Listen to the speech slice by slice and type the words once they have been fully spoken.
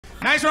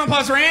Nice round of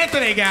applause for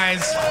Anthony,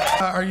 guys.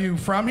 Are you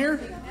from here?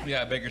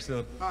 Yeah,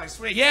 Bakersfield. Oh,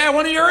 sweet. Yeah,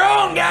 one of your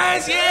own,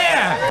 guys.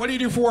 Yeah. What do you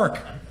do for work?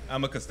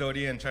 I'm a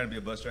custodian trying to be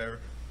a bus driver.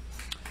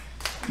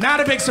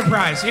 Not a big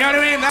surprise. You know what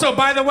I mean? So,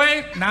 by the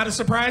way, not a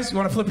surprise. You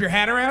want to flip your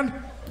hat around?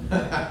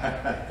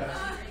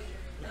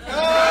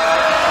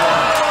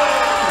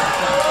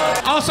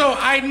 Also,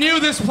 I knew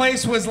this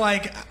place was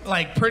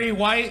like pretty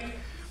white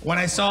when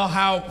I saw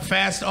how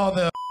fast all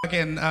the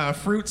fucking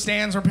fruit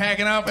stands were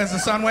packing up as the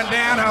sun went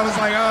down. I was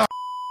like, oh,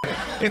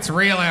 it's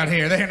real out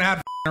here. They're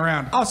not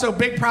around. Also,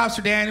 big props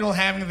for Daniel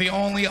having the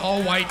only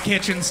all-white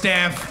kitchen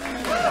staff.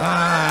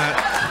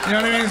 You know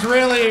what I mean? It's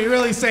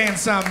really saying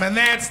something, and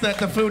that's that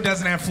the food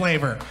doesn't have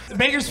flavor.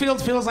 Bakersfield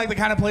feels like the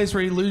kind of place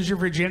where you lose your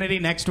virginity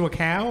next to a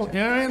cow. You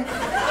know what I mean?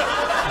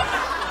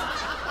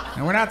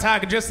 And we're not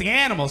talking just the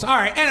animals. All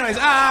right, anyways,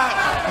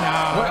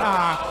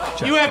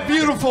 you have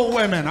beautiful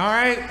women, all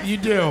right? You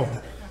do.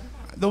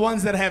 The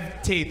ones that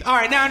have teeth. All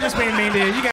right, now I'm just being mean to you. You guys